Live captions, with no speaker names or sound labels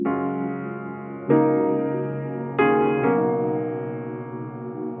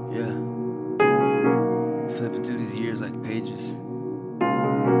pages.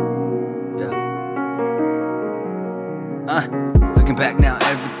 Yeah. Looking back now,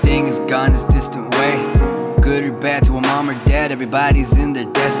 everything is gone its distant way. Good or bad, to a mom or dad, everybody's in their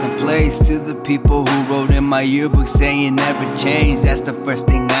destined place. To the people who wrote in my yearbook saying never change, that's the first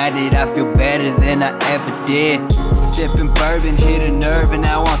thing I did. I feel better than I ever did. Sipping bourbon hit a nerve, and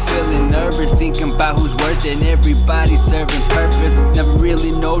now I'm feeling nervous, thinking about who's worth it and everybody's serving purpose. Never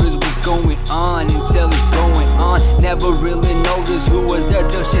really noticed what's going on until it's going on. Never really noticed who was there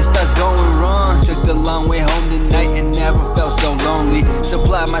till shit starts going wrong. Took the long way home tonight and never felt so lonely.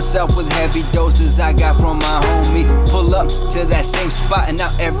 Supplied myself with heavy doses I got from my homie. Pull up to that same spot and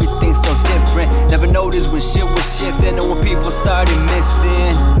now everything's so different. Never noticed when shit was shifting and when people started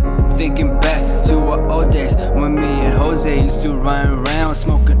missing. Thinking back to our old days when me and Jose used to run around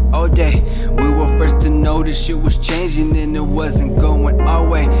smoking all day. We were first to notice shit was changing and it wasn't going our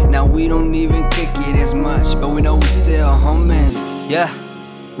way. Now we don't even kick it as much, but we know we still homies. Yeah.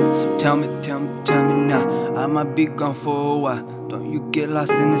 So tell me now, I might be gone for a while. Don't you get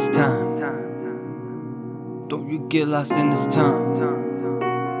lost in this time. Don't you get lost in this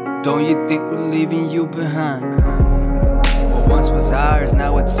time. Don't you think we're leaving you behind? What once was ours,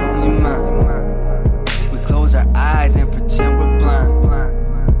 now it's only mine. We close our eyes and pretend we're blind.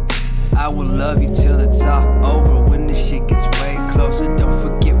 I will love you till it's all over. When this shit gets way closer, don't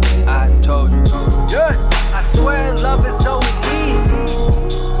forget what I told you. Yeah, I swear love is so easy.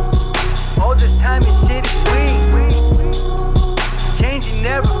 All this time and shit is weak. Changing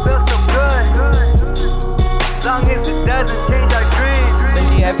never felt so good. As long as it doesn't change our dreams.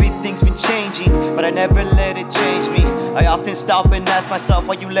 Lately everything's been changing, but I never let it change me. I often stop and ask myself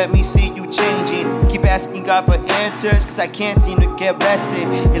why you let me see you changing. Keep asking God for answers, cause I can't seem to get rested.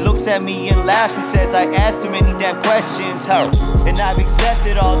 He looks at me and laughs and says I asked too many damn questions. And I've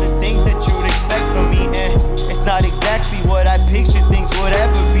accepted all the things that you'd expect from me, and it's not exactly what I pictured things would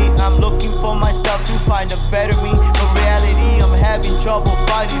ever be. I'm looking for myself to find a better me, but reality I'm having trouble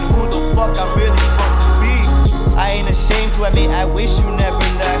finding who the fuck I'm really supposed to be. I ain't ashamed to admit I wish you never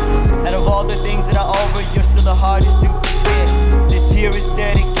left. Out of all the things that are over, you're still the hardest to forget. This here is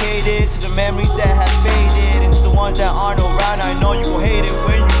dedicated to the memories that have faded, and to the ones that aren't around. I know you gon' hate it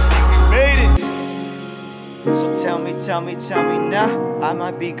when you see we made it. So tell me now, I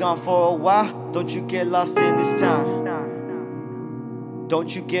might be gone for a while. Don't you get lost in this time.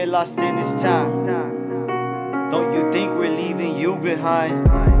 Don't you get lost in this time. Don't you think we're leaving you behind?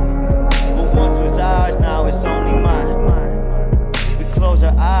 What once was ours, now it's only mine. We close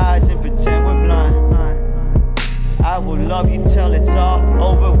our eyes and pretend we're blind. I will love you till it's all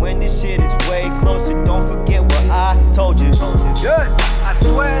over. When this shit is way closer, don't forget what I told you. Yeah, I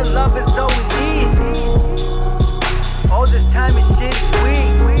swear love is so easy. All this time and shit is weak.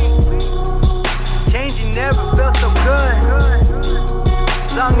 Changing never felt so good.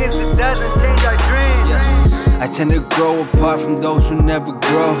 As long as it doesn't change our dreams. Yeah. I tend to grow apart from those who never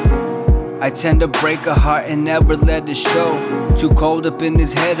grow. I tend to break a heart and never let it show. Too cold up in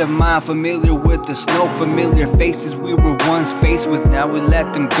this head of mine, familiar with the snow. Familiar faces we were once faced with, now we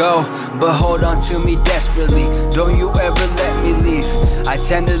let them go. But hold on to me desperately, don't you ever let me leave. I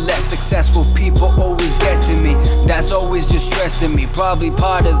tend to let successful people always get to me. That's always just stressing me, probably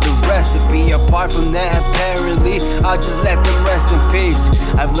part of the recipe. Apart from that, apparently, I'll just let them rest in peace.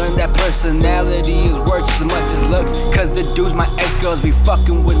 I've learned that personality is worth just as much as looks. Cause the dudes my ex-girls be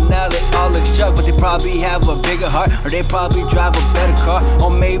fucking with now, they all look shook, but they probably have a bigger heart, or they probably drive a better car,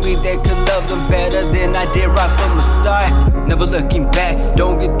 or maybe they could love them better than I did right from the start. Never looking back,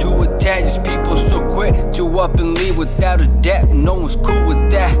 don't get too attached. These people so quick to up and leave without a debt, and no one's cool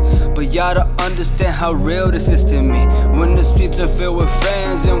with that. But y'all don't understand how real this is to me. When the seats are filled with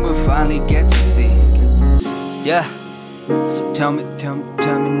friends and we finally get to see. Yeah. So tell me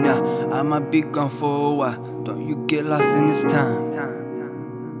now, I might be gone for a while. Don't you get lost in this time.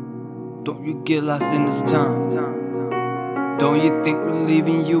 Don't you get lost in this time. Don't you think we're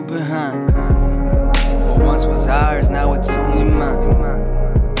leaving you behind? What once was ours, now it's only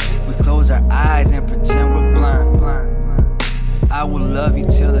mine. We close our eyes and pretend we're blind. I will love you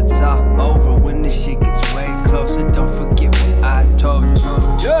till it's all over. When this shit gets way closer, don't forget what I told you.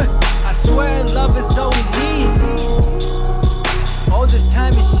 Yeah, I swear love is so easy. All this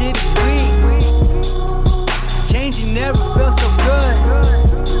time and shit is weak. Changing never felt so good.